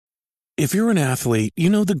If you're an athlete, you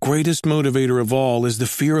know the greatest motivator of all is the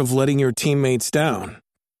fear of letting your teammates down.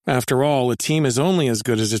 After all, a team is only as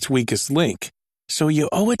good as its weakest link. So you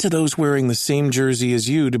owe it to those wearing the same jersey as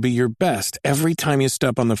you to be your best every time you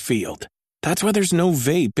step on the field. That's why there's no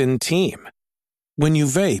vape in team. When you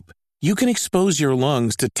vape, you can expose your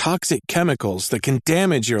lungs to toxic chemicals that can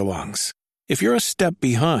damage your lungs. If you're a step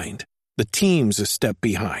behind, the team's a step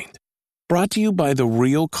behind. Brought to you by The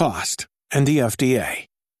Real Cost and the FDA.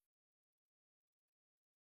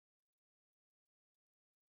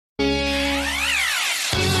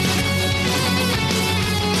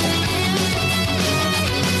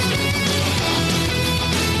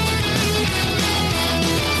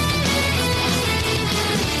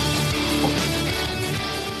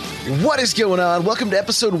 What is going on? Welcome to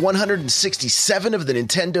episode 167 of the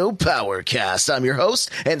Nintendo Powercast. I'm your host,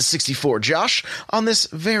 N64 Josh, on this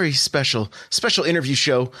very special interview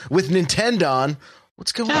show with Nintendon.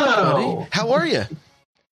 What's going on, buddy? How are you?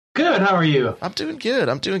 Good, how are you? I'm doing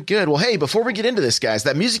good. Well, hey, before we get into this, guys,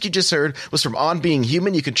 that music you just heard was from On Being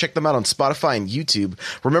Human. You can check them out on Spotify and YouTube.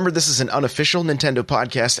 Remember, this is an unofficial Nintendo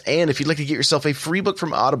podcast, and if you'd like to get yourself a free book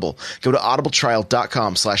from Audible, go to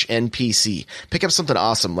audibletrial.com/NPC. Pick up something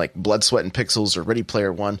awesome like Blood, Sweat, and Pixels or Ready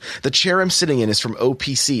Player One. The chair I'm sitting in is from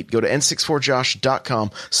OPSeat. Go to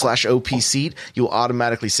n64josh.com/OPSeat. You'll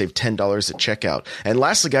automatically save $10 at checkout. And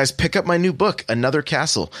lastly, guys, pick up my new book, Another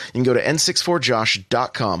Castle. You can go to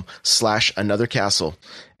n64josh.com/Another Castle,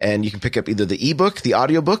 and you can pick up either the ebook, the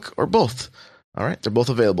audiobook, or both. All right, they're both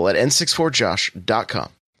available at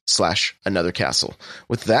n64josh.com/Another Castle.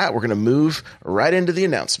 With that, we're going to move right into the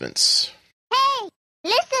announcements. Hey,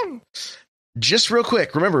 listen! Just real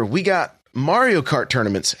quick, remember, we got Mario Kart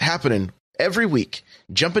tournaments happening every week.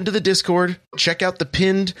 Jump into the Discord, check out the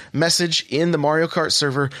pinned message in the Mario Kart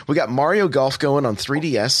server. We got Mario Golf going on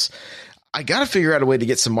 3DS. I got to figure out a way to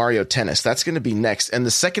get some Mario Tennis. That's going to be next. And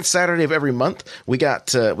the second Saturday of every month, we got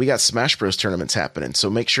Smash Bros tournaments happening. So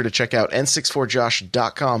make sure to check out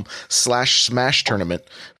n64josh.com/Smash tournament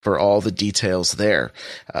for all the details there.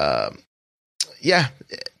 Yeah,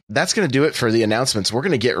 that's going to do it for the announcements. We're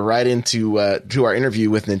going to get right into to our interview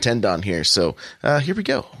with Nintendon here. So here we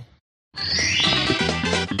go.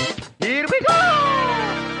 Here we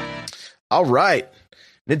go! All right.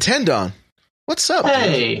 Nintendon, what's up?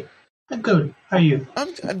 Hey. Dude? I'm good. How are you?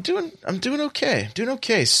 I'm doing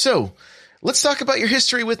okay. So, let's talk about your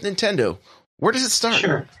history with Nintendo. Where does it start?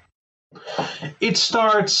 Sure. It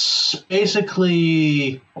starts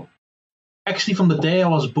basically actually from the day I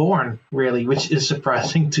was born, really, which is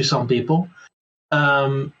surprising to some people.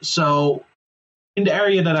 So in the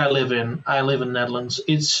area that I live in Netherlands,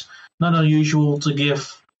 it's not unusual to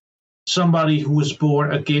give somebody who was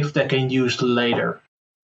born a gift that can use later.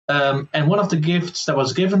 And one of the gifts that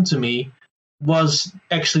was given to me was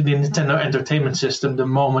actually the Nintendo Entertainment System the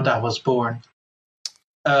moment I was born.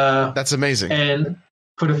 That's amazing. And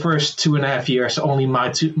for the first 2.5 years, only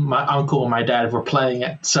my uncle and my dad were playing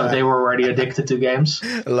it, so they were already addicted to games.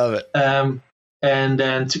 I love it. And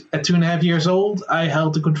then at 2.5 years old, I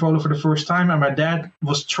held the controller for the first time, and my dad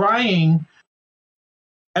was trying,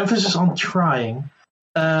 emphasis on trying,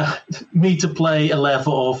 me to play a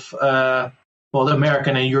level of the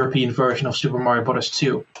American and European version of Super Mario Bros.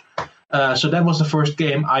 2. So that was the first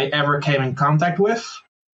game I ever came in contact with.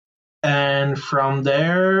 And from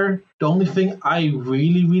there, the only thing I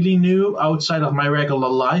really, really knew outside of my regular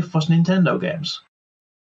life was Nintendo games.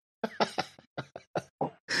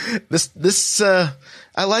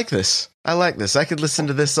 I like this. I could listen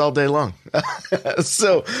to this all day long.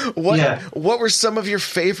 So what were some of your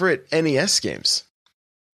favorite NES games?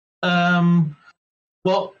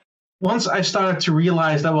 Well, once I started to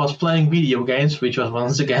realize that I was playing video games, which was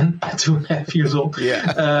once again at 2.5 years old,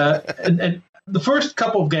 and the first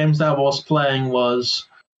couple of games that I was playing was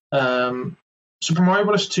Super Mario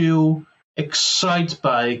Bros. 2, Excite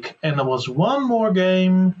Bike, and there was one more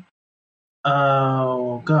game.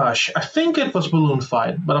 Oh gosh, I think it was Balloon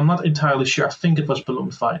Fight, but I'm not entirely sure. I think it was Balloon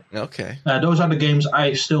Fight. Okay. Those are the games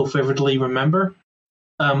I still vividly remember.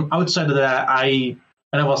 Outside of that, I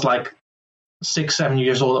was like 6-7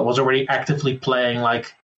 years old. I was already actively playing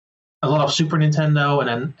like a lot of Super Nintendo and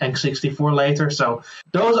then N64 later. So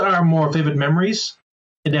those are more vivid memories.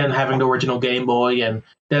 And then having the original Game Boy and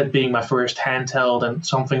that being my first handheld and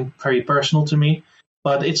something very personal to me.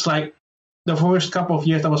 But it's like the first couple of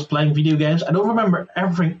years I was playing video games. I don't remember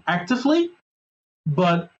everything actively,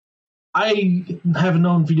 but I have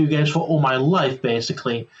known video games for all my life,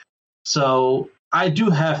 basically. So I do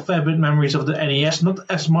have vivid memories of the NES, not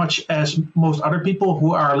as much as most other people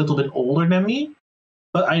who are a little bit older than me,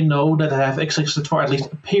 but I know that I have existed for at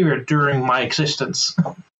least a period during my existence.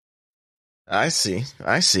 I see.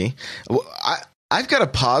 Well, I've got to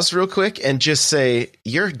pause real quick and just say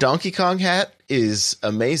your Donkey Kong hat is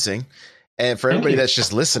amazing. And for everybody that's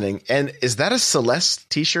just listening, and is that a Celeste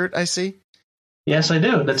t-shirt I see? Yes, I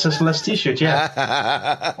do. That's a Celeste t-shirt,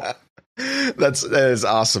 yeah. That is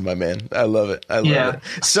awesome, my man. I love it. I love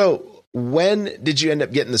it. So when did you end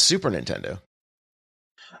up getting the Super Nintendo?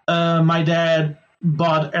 My dad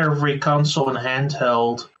bought every console and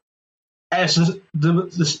handheld as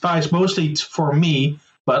the spice mostly for me,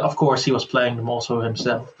 but of course he was playing them also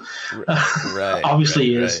himself. Right. Obviously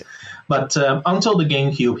he is. Right. But until the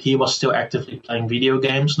GameCube, he was still actively playing video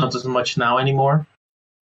games, not as much now anymore.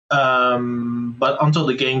 But until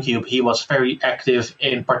the GameCube, he was very active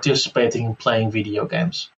in participating in playing video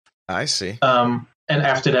games. I see. And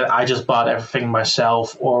after that, I just bought everything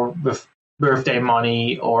myself, or with birthday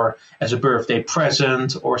money, or as a birthday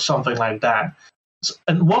present, or something like that.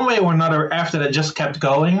 And one way or another, after that, just kept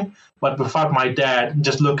going. But without my dad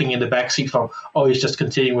just looking in the backseat from, oh, he's just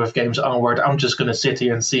continuing with games onward, I'm just going to sit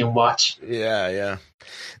here and see him watch. Yeah.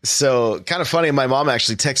 So kind of funny. My mom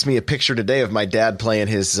actually texted me a picture today of my dad playing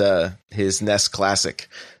his NES Classic.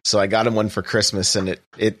 So I got him one for Christmas, and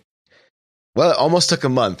it almost took a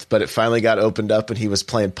month, but it finally got opened up, and he was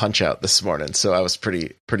playing Punch-Out this morning. So I was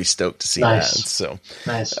pretty stoked to see that. So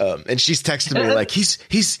nice. And she's texted me like,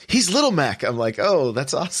 he's Little Mac. I'm like, oh,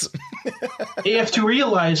 that's awesome. You have to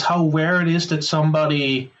realize how rare it is that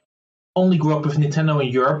somebody only grew up with Nintendo in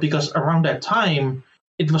Europe, because around that time,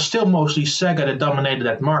 it was still mostly Sega that dominated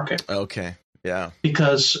that market. Okay, yeah.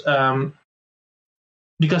 Because the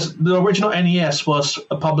original NES was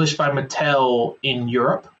published by Mattel in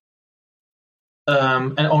Europe.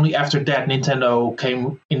 And only after that, Nintendo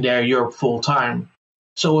came in there Europe full time.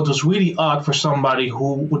 So it was really odd for somebody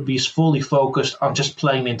who would be fully focused on just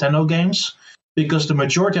playing Nintendo games, because the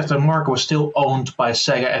majority of the market was still owned by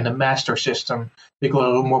Sega and the Master System, because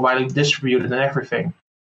it was more widely distributed and everything.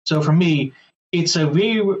 So for me, it's a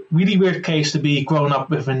really, really weird case to be grown up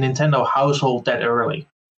with a Nintendo household that early.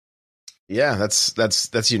 Yeah,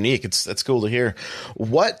 that's unique. That's cool to hear.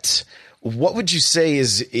 What would you say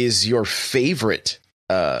is your favorite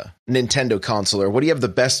Nintendo console, or what do you have the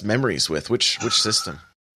best memories with? Which system?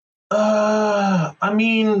 I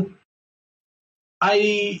mean,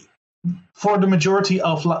 for the majority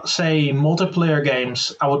of, say, multiplayer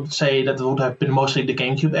games, I would say that it would have been mostly the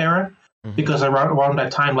GameCube era, because around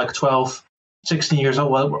that time, like 12, 16 years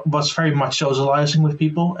old, was very much socializing with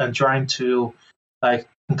people and trying to like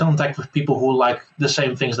in contact with people who like the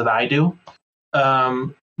same things that I do.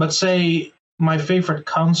 But say my favorite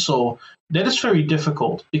console, that is very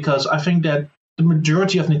difficult, because I think that the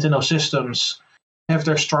majority of Nintendo systems have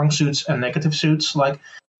their strong suits and negative suits. Like,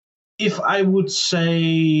 if I would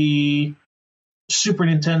say Super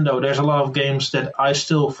Nintendo, there's a lot of games that I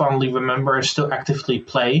still fondly remember and still actively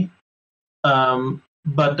play.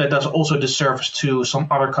 But that does also disservice to some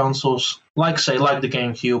other consoles, like the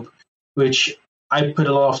GameCube, which I put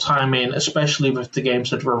a lot of time in, especially with the games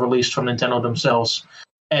that were released from Nintendo themselves.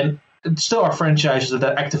 And still are franchises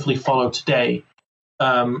that I actively follow today.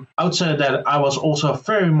 Outside of that, I was also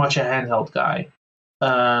very much a handheld guy.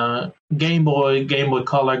 Game Boy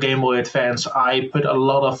Color, Game Boy Advance, I put a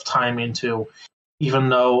lot of time into, even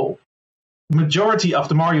though majority of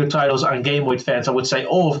the Mario titles on Game Boy Advance, I would say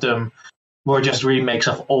all of them, were just remakes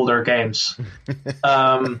of older games.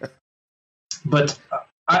 But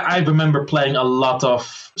I remember playing a lot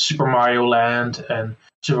of Super Mario Land and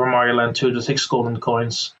Super Mario Land 2, the 6 golden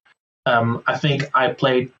coins. I think I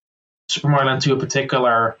played Super Mario Land 2 in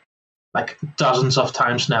particular like dozens of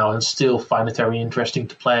times now, and still find it very interesting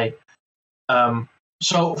to play.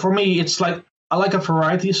 So for me, it's like I like a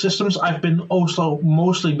variety of systems. I've been also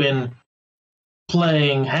mostly been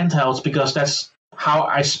playing handhelds, because that's how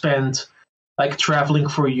I spent like traveling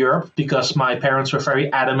through Europe, because my parents were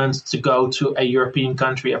very adamant to go to a European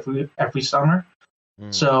country every summer.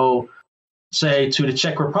 So say to the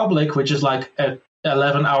Czech Republic, which is like a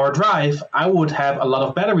 11-hour drive, I would have a lot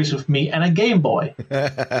of batteries with me and a Game Boy.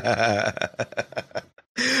 A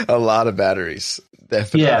lot of batteries.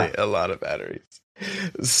 Definitely a lot of batteries.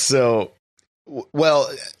 So,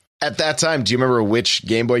 well, at that time, do you remember which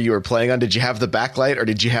Game Boy you were playing on? Did you have the backlight, or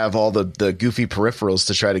did you have all the goofy peripherals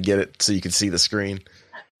to try to get it so you could see the screen?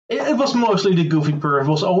 It was mostly the goofy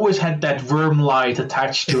peripherals. Always had that worm light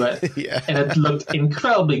attached to it. Yeah. And it looked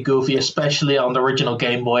incredibly goofy, especially on the original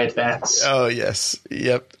Game Boy Advance. Oh, yes.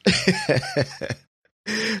 Yep.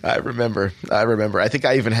 I remember. I think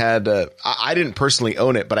I even had, I didn't personally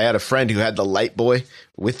own it, but I had a friend who had the Light Boy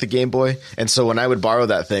with the Game Boy. And so when I would borrow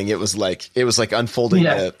that thing, it was like unfolding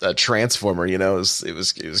a transformer, you know, it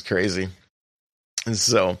was crazy. And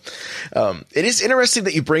so it is interesting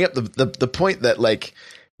that you bring up the point that like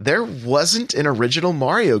there wasn't an original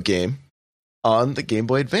Mario game on the Game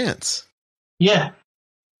Boy Advance. Yeah.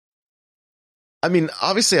 I mean,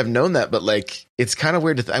 obviously I've known that, but like it's kind of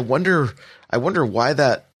weird to I wonder why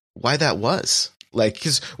that was. Like,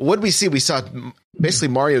 because what did we see? We saw basically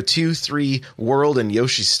Mario 2, 3, World, and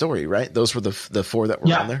Yoshi's Story, right? Those were the four that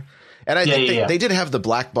were on there. And I think they did have the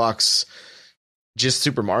black box, just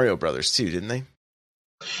Super Mario Brothers too, didn't they?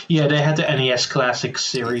 Yeah, they had the NES Classic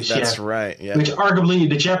series. That's right. Yeah. Which arguably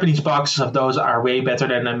the Japanese boxes of those are way better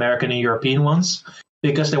than the American and European ones,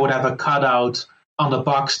 because they would have a cutout on the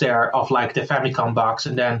box there of like the Famicom box,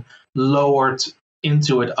 and then lowered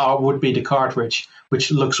into it would be the cartridge,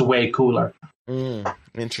 which looks way cooler.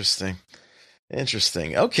 Interesting.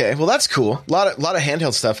 Okay, well that's cool. A lot of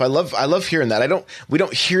handheld stuff. I love hearing that. We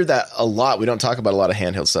don't hear that a lot. We don't talk about a lot of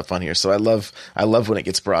handheld stuff on here. So I love when it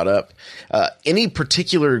gets brought up. Any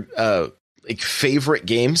particular like favorite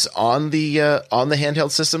games on the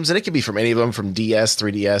handheld systems, and it could be from any of them, from DS,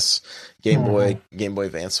 3DS, Game Boy, Game Boy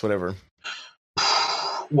Advance, whatever.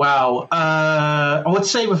 Wow, I would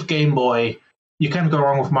say with Game Boy, you can't go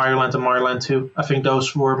wrong with Mario Land and Mario Land 2. I think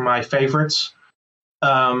those were my favorites.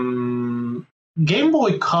 Game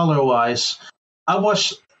Boy Color-wise, I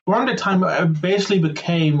was around the time I basically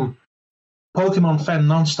became Pokemon fan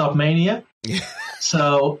nonstop mania.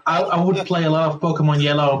 So I would play a lot of Pokemon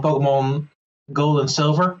Yellow and Pokemon Gold and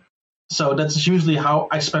Silver. So that's usually how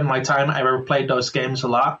I spend my time. I ever played those games a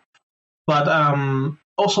lot. But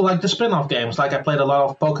also like the spin-off games. Like I played a lot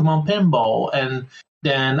of Pokemon Pinball, and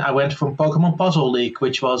then I went from Pokemon Puzzle League,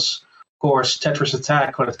 which was, of course, Tetris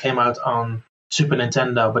Attack when it came out on Super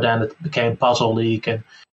Nintendo, but then it became Puzzle League, and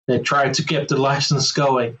they tried to keep the license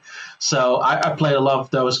going. So I played a lot of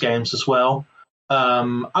those games as well.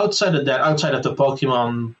 Outside of the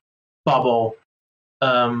Pokemon bubble,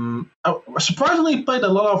 I surprisingly played a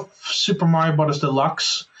lot of Super Mario Bros.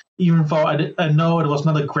 Deluxe, even though I know it was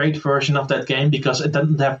not a great version of that game because it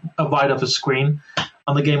didn't have a wide of a screen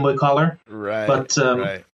on the Game Boy Color. Right. But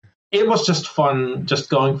right. It was just fun, just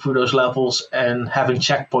going through those levels and having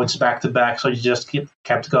checkpoints back to back, so you just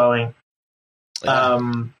kept going. Yeah.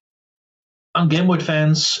 On Game Boy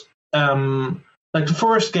Advance, like the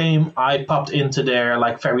first game I popped into there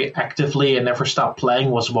like very actively and never stopped playing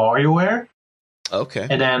was WarioWare. Okay.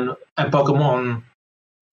 And Pokemon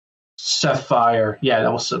Sapphire. Yeah,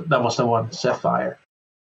 that was the one, Sapphire.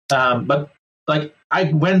 But like I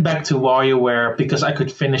went back to WarioWare because I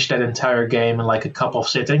could finish that entire game in like a couple of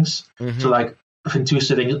sittings. Mm-hmm. So like within 2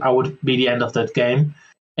 sittings, I would be the end of that game,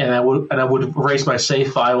 and I would erase my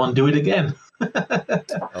save file and do it again.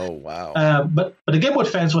 Oh wow! But the Game Boy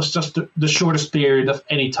Advance was just the shortest period of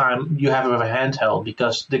any time you have with a handheld,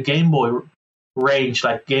 because the Game Boy range,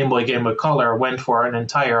 like Game Boy Color, went for an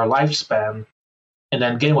entire lifespan, and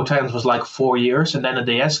then Game Boy Advance was like 4 years, and then the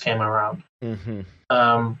DS came around. Mm-hmm.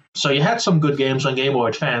 So you had some good games on Game Boy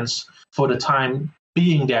Advance. For the time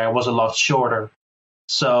being, there was a lot shorter.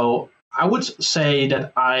 So I would say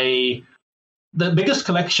that the biggest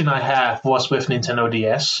collection I have was with Nintendo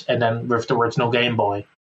DS, and then with the original Game Boy.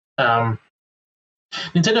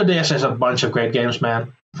 Nintendo DS has a bunch of great games,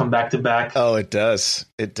 man, from back to back. Oh, it does.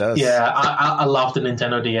 It does. Yeah, I love the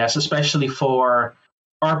Nintendo DS, especially for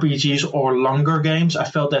RPGs or longer games. I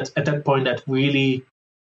felt that at that point that really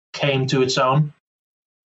came to its own.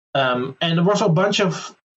 And there was a bunch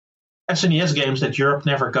of SNES games that Europe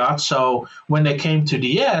never got. So when they came to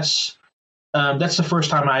DS, that's the first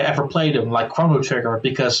time I ever played them, like Chrono Trigger,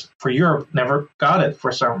 because for Europe never got it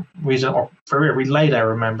for some reason, or very late, I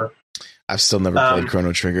remember. I've still never played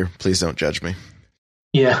Chrono Trigger. Please don't judge me.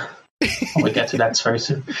 Yeah, we'll get to that very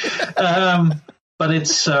soon. But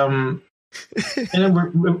it's and then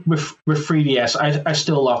with 3DS, I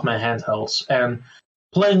still love my handhelds, and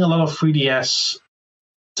playing a lot of 3DS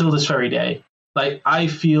till this very day. Like, I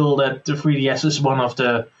feel that the 3DS is one of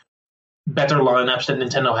the better lineups that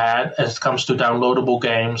Nintendo had as it comes to downloadable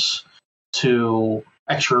games, to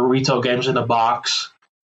actual retail games in a box.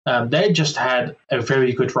 They just had a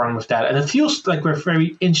very good run with that, and it feels like we're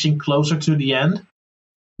very inching closer to the end.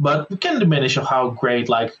 But we can't diminish how great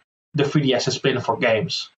like the 3DS has been for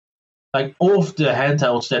games. Like all of the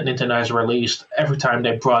handhelds that Nintendo has released, every time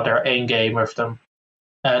they brought their own game with them.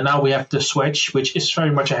 Now we have the Switch, which is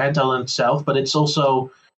very much a handheld in itself, but it's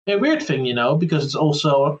also a weird thing, because it's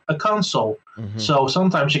also a console. Mm-hmm. So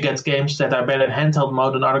sometimes you get games that are better in handheld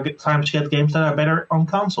mode, and other times you get games that are better on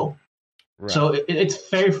console. Right. So it's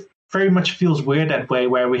very, very much feels weird that way,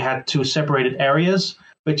 where we had two separated areas,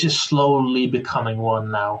 which is slowly becoming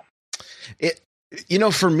one now.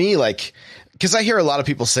 For me, like because I hear a lot of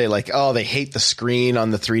people say like, oh, they hate the screen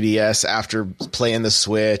on the 3DS after playing the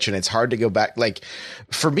Switch and it's hard to go back. Like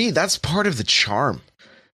for me, that's part of the charm,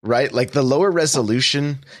 right? Like the lower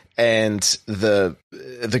resolution and the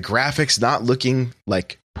graphics not looking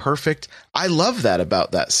like perfect. I love that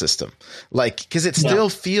about that system. Like, because it still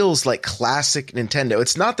feels like classic Nintendo.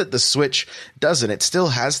 It's not that the Switch doesn't, it still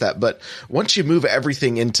has that. But once you move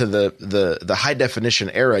everything into the high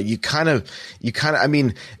definition era, you kind of, I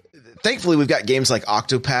mean, thankfully we've got games like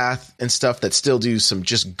Octopath and stuff that still do some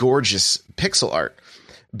just gorgeous pixel art.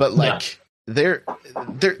 But like there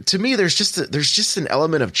to me, there's just an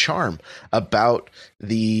element of charm about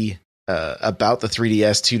the 3DS,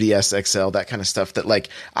 2DS XL, that kind of stuff that like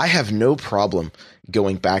I have no problem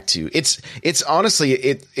going back to. It's honestly,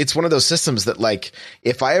 it's one of those systems that like,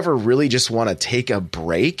 if I ever really just want to take a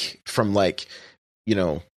break from like, you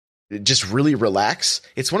know, just really relax,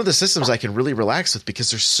 it's one of the systems I can really relax with because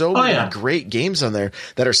there's so many great games on there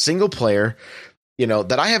that are single player, you know,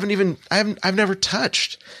 that I've never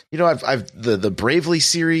touched. You know, I've the Bravely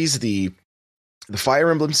series, the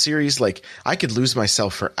Fire Emblem series, like I could lose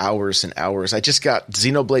myself for hours and hours. I just got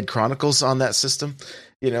Xenoblade Chronicles on that system,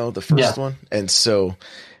 you know, the first one. And so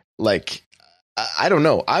like, I don't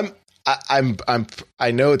know. I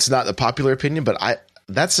know it's not the popular opinion, but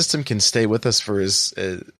that system can stay with us for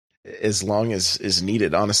as long as is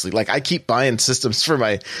needed. Honestly, like I keep buying systems for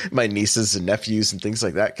my nieces and nephews and things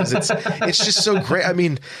like that. Cause it's just so great. I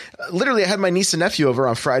mean, literally I had my niece and nephew over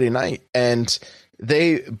on Friday night and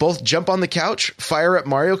they both jump on the couch, fire up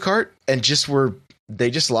Mario Kart, and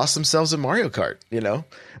they just lost themselves in Mario Kart, you know,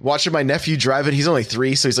 watching my nephew drive it. He's only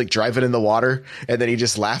 3. So he's like driving in the water and then he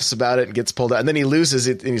just laughs about it and gets pulled out and then he loses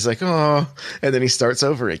it and he's like, oh, and then he starts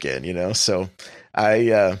over again, you know? So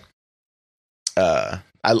I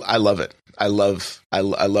love it. I love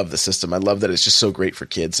the system. I love that it's just so great for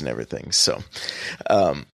kids and everything. So,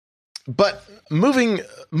 but moving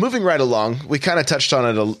right along, we kind of touched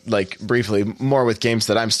on it like briefly more with games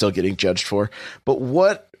that I'm still getting judged for. But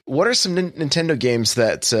what are some Nintendo games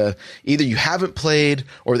that either you haven't played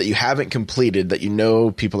or that you haven't completed that you know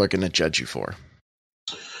people are going to judge you for?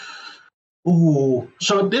 Ooh,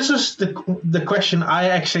 so this is the question I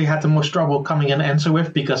actually had the most trouble coming in answer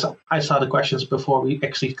with because I saw the questions before we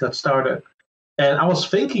actually got started. And I was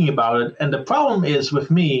thinking about it. And the problem is with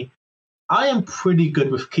me, I am pretty good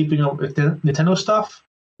with keeping up with Nintendo stuff,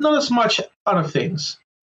 not as much other things.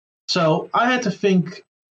 So I had to think,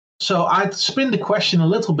 so I had to spin the question a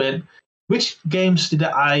little bit. Which games did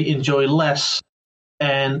I enjoy less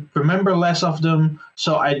and remember less of them,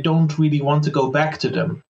 so I don't really want to go back to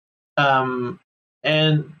them?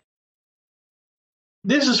 And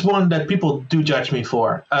this is one that people do judge me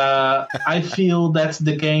for. I feel that's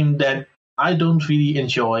the game that I don't really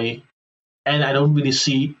enjoy, and I don't really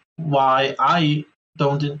see why I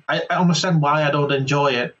understand why I don't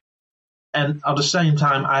enjoy it, and at the same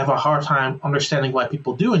time I have a hard time understanding why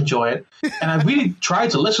people do enjoy it, and I really try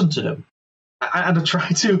to listen to them. I try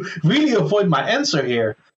to really avoid my answer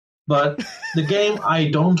here, but the game I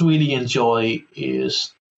don't really enjoy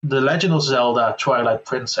is The Legend of Zelda Twilight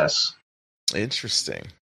Princess. Interesting.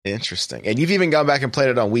 And you've even gone back and played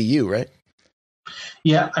it on Wii U, right?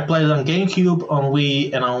 Yeah, I played it on GameCube, on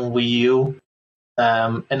Wii, and on Wii U.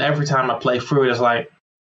 And every time I play through it, it's like,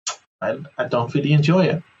 I don't really enjoy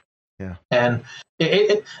it. Yeah. And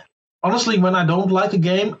it honestly, when I don't like a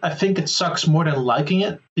game, I think it sucks more than liking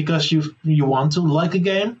it, because you want to like a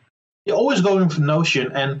game. You always go in with a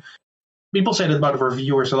notion, and people say that about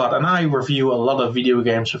reviewers a lot, and I review a lot of video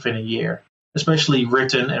games within a year, especially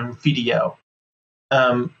written and video.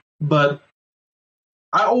 But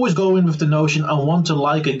I always go in with the notion I want to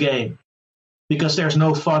like a game, because there's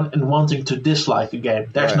no fun in wanting to dislike a game.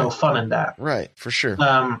 There's no fun in that. Right, for sure.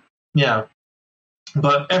 Yeah.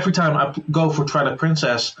 But every time I go for Twilight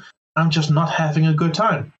Princess, I'm just not having a good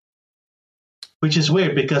time. Which is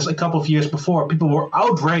weird, because a couple of years before, people were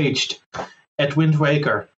outraged at Wind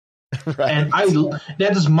Waker. Right. And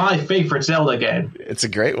that is my favorite Zelda game. It's a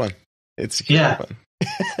great one. It's a great one.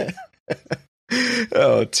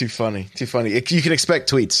 Oh, too funny. You can expect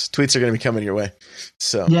tweets. Tweets are going to be coming your way.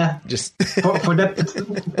 So yeah, just for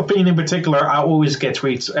that opinion in particular, I always get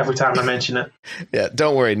tweets every time I mention it. Yeah,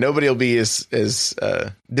 don't worry. Nobody will be as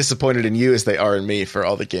disappointed in you as they are in me for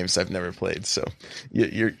all the games I've never played. So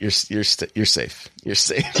you're safe. You're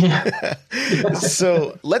safe. Yeah.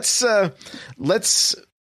 So let's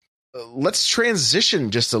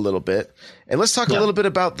transition just a little bit, and let's talk a little bit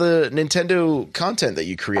about the Nintendo content that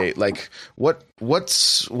you create. Like what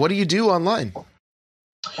do you do online?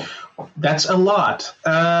 That's a lot.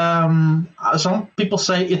 Some people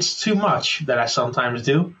say it's too much that I sometimes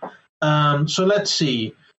do. So let's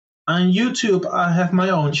see. On YouTube, I have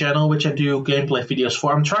my own channel, which I do gameplay videos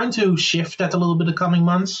for. I'm trying to shift that a little bit the coming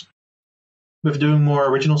months with doing more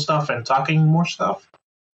original stuff and talking more stuff.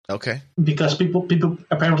 Okay. Because people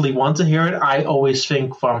apparently want to hear it. I always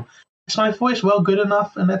think from, is my voice well good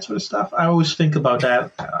enough and that sort of stuff? I always think about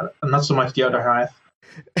that, not so much the other half.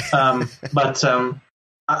 But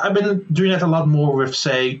I've been doing that a lot more with,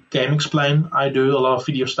 say, Game Explain. I do a lot of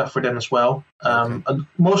video stuff for them as well. I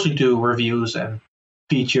mostly do reviews and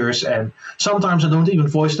features, and sometimes I don't even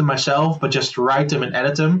voice them myself, but just write them and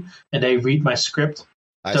edit them, and they read my script.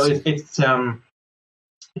 It's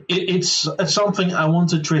something I want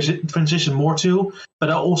to transition more to, but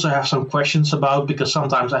I also have some questions about, because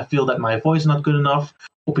sometimes I feel that my voice is not good enough,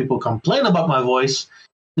 or people complain about my voice,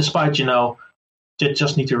 despite, they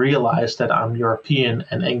just need to realize that I'm European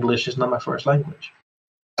and English is not my first language.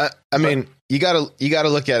 I mean, you gotta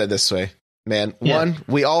look at it this way, man. Yeah. One,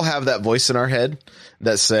 we all have that voice in our head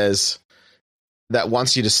that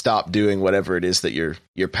wants you to stop doing whatever it is that you're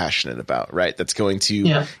passionate about, right? That's going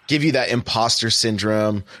to give you that imposter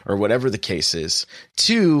syndrome or whatever the case is.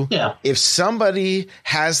 Two, if somebody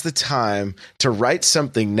has the time to write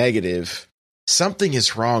something negative, something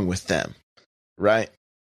is wrong with them, right?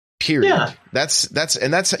 Period. Yeah. That's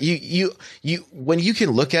you when you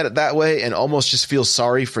can look at it that way and almost just feel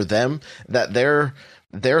sorry for them, that their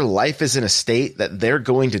life is in a state that they're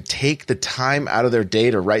going to take the time out of their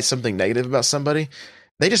day to write something negative about somebody.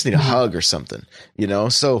 They just need a hug or something,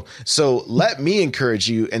 So let me encourage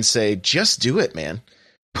you and say, just do it, man.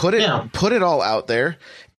 Put it all out there.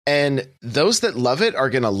 And those that love it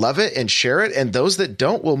are going to love it and share it. And those that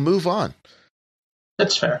don't will move on.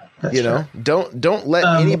 That's fair. Fair. Don't let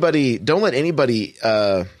anybody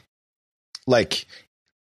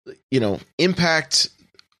impact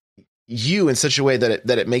you in such a way that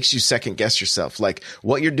it makes you second guess yourself. Like,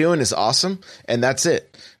 what you're doing is awesome, and that's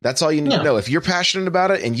it. That's all you need to know. If you're passionate about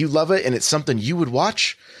it and you love it and it's something you would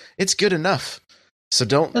watch, it's good enough. So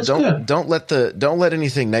don't let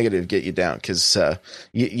anything negative get you down, because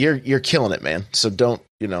you're killing it, man. So don't,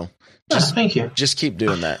 thank you. Just keep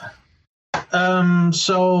doing that.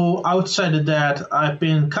 So outside of that, I've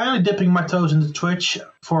been kind of dipping my toes into Twitch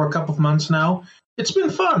for a couple of months now. It's been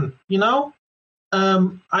fun,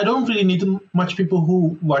 I don't really need much people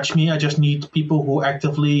who watch me. I just need people who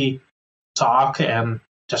actively talk and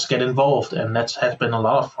just get involved, and that has been a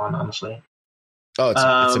lot of fun, honestly. Oh,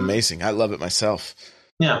 it's amazing. I love it myself.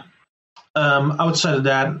 Yeah. Outside of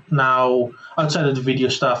that, now, outside of the video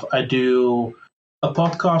stuff, I do a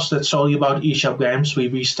podcast that's solely about eShop games. We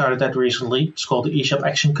restarted that recently. It's called the eShop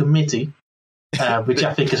Action Committee, which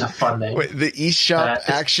I think is a fun name. Wait, the eShop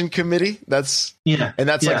Action Committee? That's like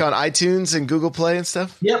on iTunes and Google Play and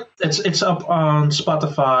stuff? Yep, it's up on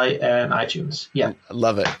Spotify and iTunes. Yeah. I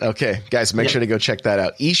love it. Okay, guys, make sure to go check that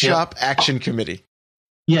out. eShop Action Committee.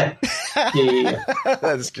 Yeah.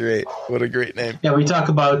 That's great. What a great name. Yeah, we talk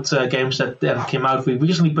about games that came out. We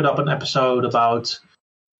recently put up an episode about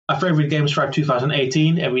our favorite games for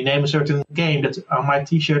 2018, and we name a certain game that's on my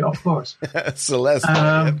t-shirt, of course. Celeste.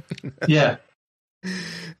 Yeah.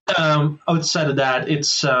 Outside of that,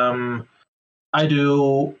 it's I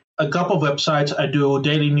do a couple of websites. I do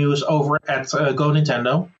daily news over at Go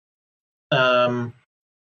Nintendo,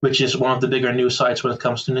 which is one of the bigger news sites when it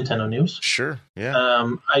comes to Nintendo news. Sure.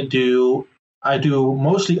 Yeah. I do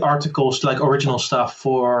mostly articles, like original stuff,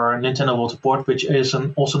 for Nintendo World Report, which is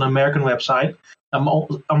also an American website.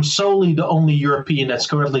 I'm solely the only European that's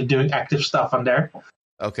currently doing active stuff on there.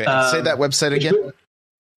 Okay. Say that website again.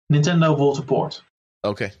 Nintendo World Report.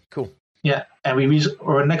 Okay. Cool. Yeah, and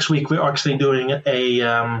next week we're actually doing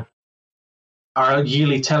our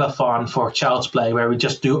yearly telethon for Child's Play, where we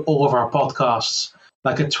just do all of our podcasts,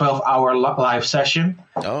 like a 12-hour live session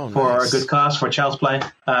for a good cause for Child's Play.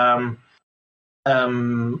 And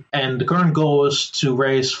the current goal is to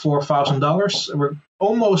raise $4,000. We're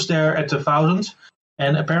almost there at 1,000,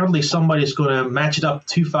 and apparently somebody's going to match it up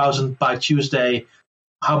 2,000 by Tuesday.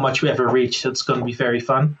 How much we ever reach, it's going to be very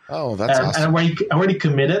fun. Oh, that's awesome! And I already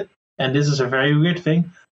committed, and this is a very weird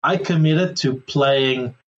thing. I committed to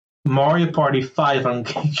playing Mario Party 5 on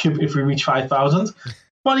GameCube if we reach 5,000.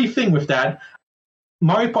 Funny thing with that,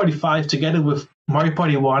 Mario Party 5 together with Mario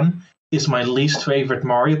Party 1 is my least favorite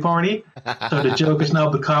Mario Party. So the joke has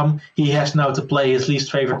now become he has now to play his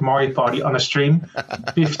least favorite Mario Party on a stream,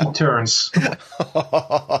 50 turns.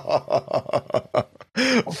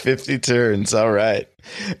 50 turns. All right.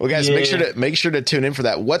 Well, guys, make sure to tune in for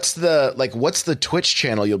that. What's the Twitch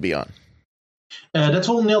channel you'll be on? That's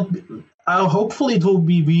all nailed. Hopefully it will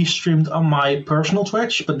be restreamed on my personal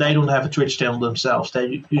Twitch, but they don't have a Twitch channel themselves.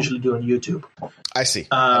 They usually do on YouTube. I see.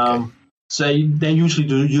 Okay. So they usually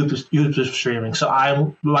do YouTube streaming. So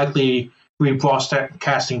I'm likely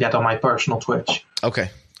rebroadcasting that on my personal Twitch. Okay,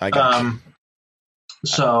 I got you.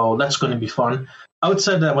 So that's going to be fun.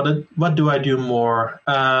 Outside that, what do I do more?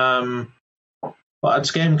 Well,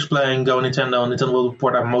 it's Game Explain, Go Nintendo, Nintendo World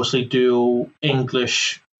Report. I mostly do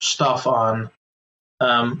English stuff on.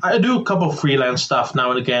 I do a couple of freelance stuff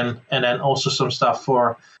now and again, and then also some stuff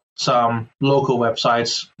for some local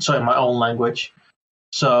websites, so in my own language.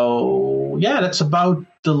 So, yeah, that's about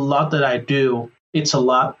the lot that I do. It's a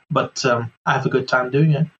lot, but I have a good time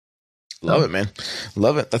doing it. Love it, man.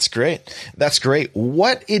 Love it. That's great. That's great.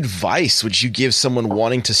 What advice would you give someone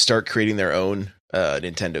wanting to start creating their own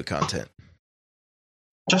Nintendo content?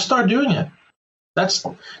 Just start doing it. That's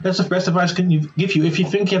the best advice I can give you. If you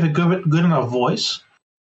think you have a good enough voice,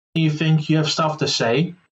 you think you have stuff to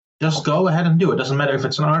say, just go ahead and do it. Doesn't matter if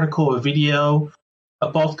it's an article, a video,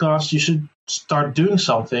 a podcast. You should start doing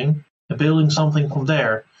something and building something from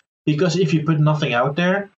there. Because if you put nothing out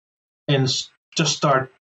there and just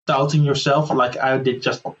start doubting yourself like I did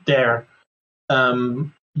just there,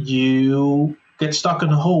 you get stuck in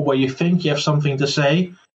a hole where you think you have something to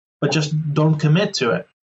say, but just don't commit to it.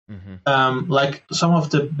 Mm-hmm. Like some of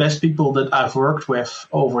the best people that I've worked with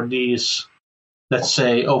over these, let's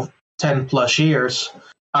say, 10 plus years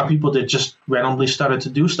are people that just randomly started to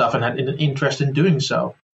do stuff and had an interest in doing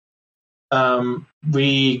so.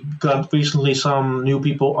 We got recently some new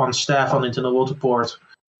people on staff on Nintendo World Report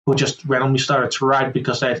who just randomly started to write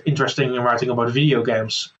because they had interest in writing about video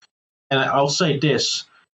games. And I'll say this,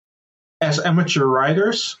 as amateur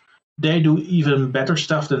writers, they do even better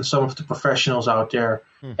stuff than some of the professionals out there.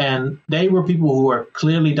 And they were people who are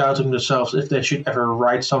clearly doubting themselves if they should ever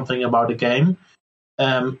write something about a game.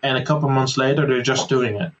 And a couple months later, they're just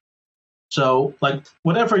doing it. So, like,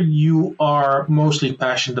 whatever you are mostly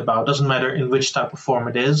passionate about, doesn't matter in which type of form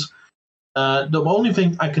it is, the only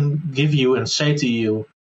thing I can give you and say to you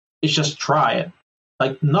is just try it.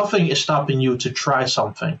 Like, nothing is stopping you to try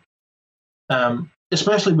something.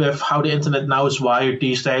 Especially with how the internet now is wired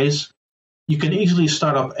these days, you can easily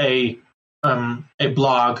start up a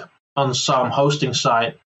blog on some hosting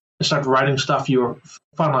site and start writing stuff you're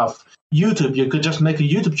fond of. YouTube, you could just make a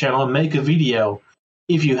YouTube channel and make a video.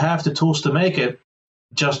 If you have the tools to make it,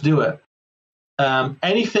 just do it.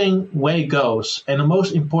 Anything way goes, and the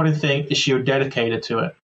most important thing is you're dedicated to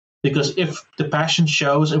it. Because if the passion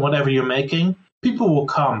shows in whatever you're making, people will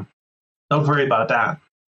come. Don't worry about that.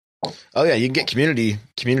 Oh yeah, you can get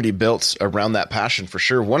community built around that passion for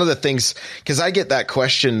sure. One of the things, because I get that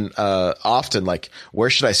question often, like,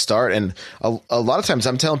 where should I start? And a lot of times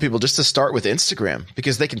I'm telling people just to start with Instagram,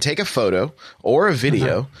 because they can take a photo or a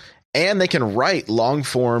video and they can write long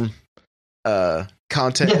form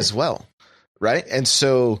content as well. Right. And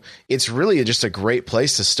so it's really just a great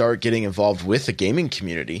place to start getting involved with the gaming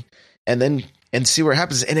community and see what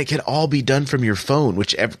happens. And it can all be done from your phone,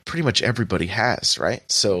 which pretty much everybody has. Right.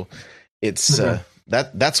 So it's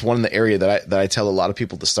that's one of the area that I tell a lot of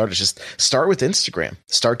people to start, is just start with Instagram,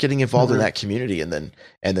 start getting involved in that community, and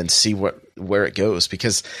then see where it goes.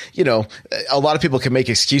 Because, you know, a lot of people can make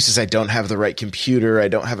excuses. I don't have the right computer. I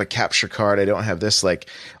don't have a capture card. I don't have this. Like,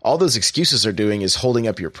 all those excuses are doing is holding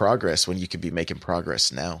up your progress when you could be making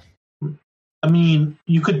progress now. I mean,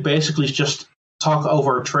 you could basically just talk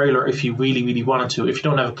over a trailer if you really, really wanted to. If you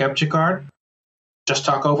don't have a capture card, just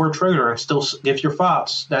talk over a trailer and still give your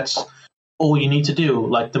thoughts. That's all you need to do.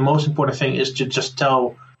 Like, the most important thing is to just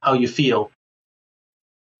tell how you feel.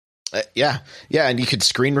 Yeah, and you could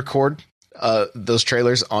screen record those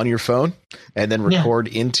trailers on your phone and then record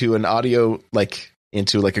into an audio, like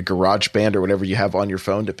into like a GarageBand or whatever you have on your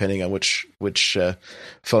phone, depending on which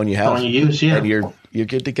phone you have. Phone you use, and you're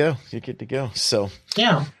good to go. You're good to go. So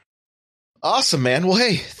yeah, awesome, man. Well,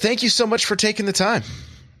 hey, thank you so much for taking the time.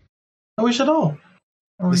 No worries at all.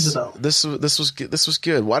 This was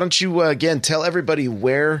good. Why don't you again tell everybody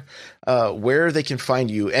where they can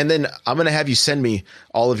find you, and then I'm going to have you send me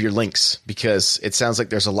all of your links, because it sounds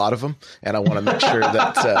like there's a lot of them, and I want to make sure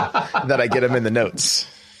that that I get them in the notes.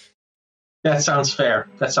 That sounds fair.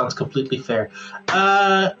 That sounds completely fair.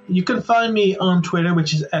 You can find me on Twitter,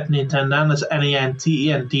 which is @Nintendan. That's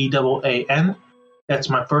NENTENDAAN. That's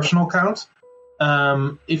my personal account.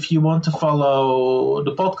 If you want to follow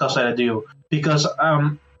the podcast that I do, because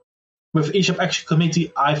with eShop Action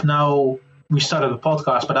Committee, we started a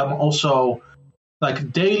podcast, but I'm also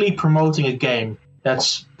like daily promoting a game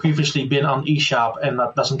that's previously been on eShop and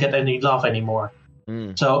that doesn't get any love anymore.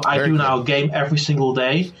 So I do now a game every single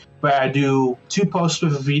day, where I do 2 posts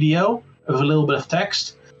with a video with a little bit of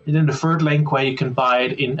text. And then the third link where you can buy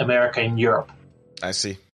it in America and Europe. I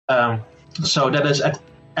see. So that is at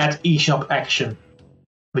eShop Action,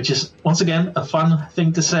 which is, once again, a fun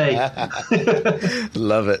thing to say.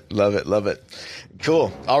 Love it.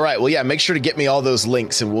 Cool. All right. Well, yeah, make sure to get me all those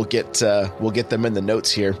links and we'll get them in the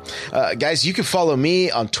notes here. Guys, you can follow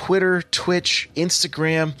me on Twitter, Twitch,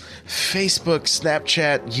 Instagram, Facebook,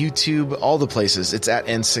 Snapchat, YouTube, all the places. It's at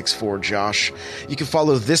N64Josh. You can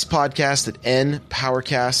follow this podcast at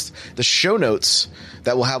NPowercast. The show notes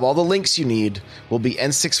that will have all the links you need will be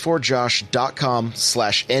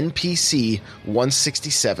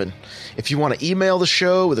n64josh.com/NPC167. If you want to email the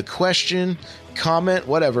show with a question, comment,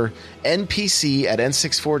 whatever,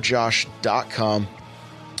 npc@n64josh.com.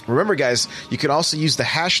 Remember, guys, you can also use the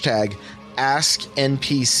hashtag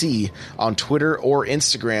AskNPC on Twitter or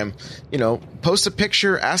Instagram. You know, post a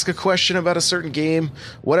picture, ask a question about a certain game,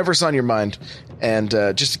 whatever's on your mind, and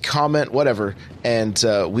just comment, whatever, and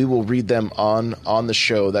we will read them on the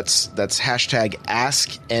show. That's hashtag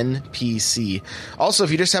AskNPC. Also,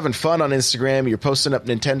 if you're just having fun on Instagram, you're posting up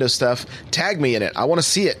Nintendo stuff, tag me in it. I want to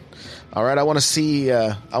see it. All right, I want to see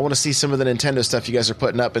some of the Nintendo stuff you guys are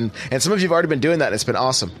putting up, and some of you've already been doing that. And it's been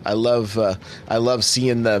awesome. I love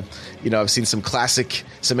seeing I've seen some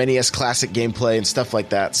NES classic gameplay and stuff like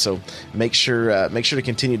that. So make sure to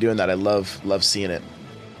continue doing that. I love seeing it.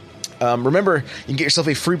 Remember, you can get yourself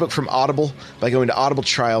a free book from Audible by going to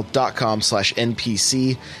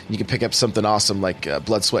audibletrial.com/NPC. You can pick up something awesome like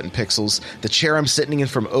Blood, Sweat, and Pixels. The chair I'm sitting in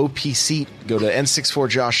from OP Seat. Go to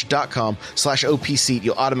n64josh.com/OP Seat.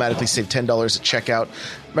 You'll automatically save $10 at checkout.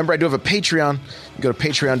 Remember, I do have a Patreon. You go to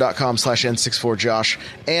patreon.com/n64josh.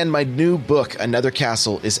 And my new book, Another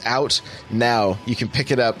Castle, is out now. You can pick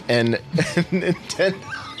it up, and Nintendo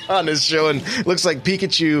on is showing, looks like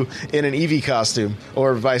Pikachu in an Eevee costume,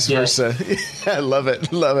 or vice versa. I love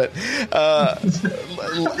it.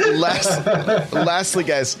 Lastly,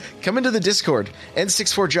 guys, come into the Discord.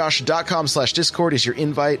 n64josh.com/Discord is your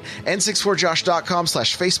invite.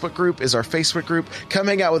 n64josh.com/Facebook group is our Facebook group. Come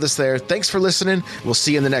hang out with us there. Thanks for listening. We'll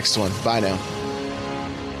see you in the next one. Bye now.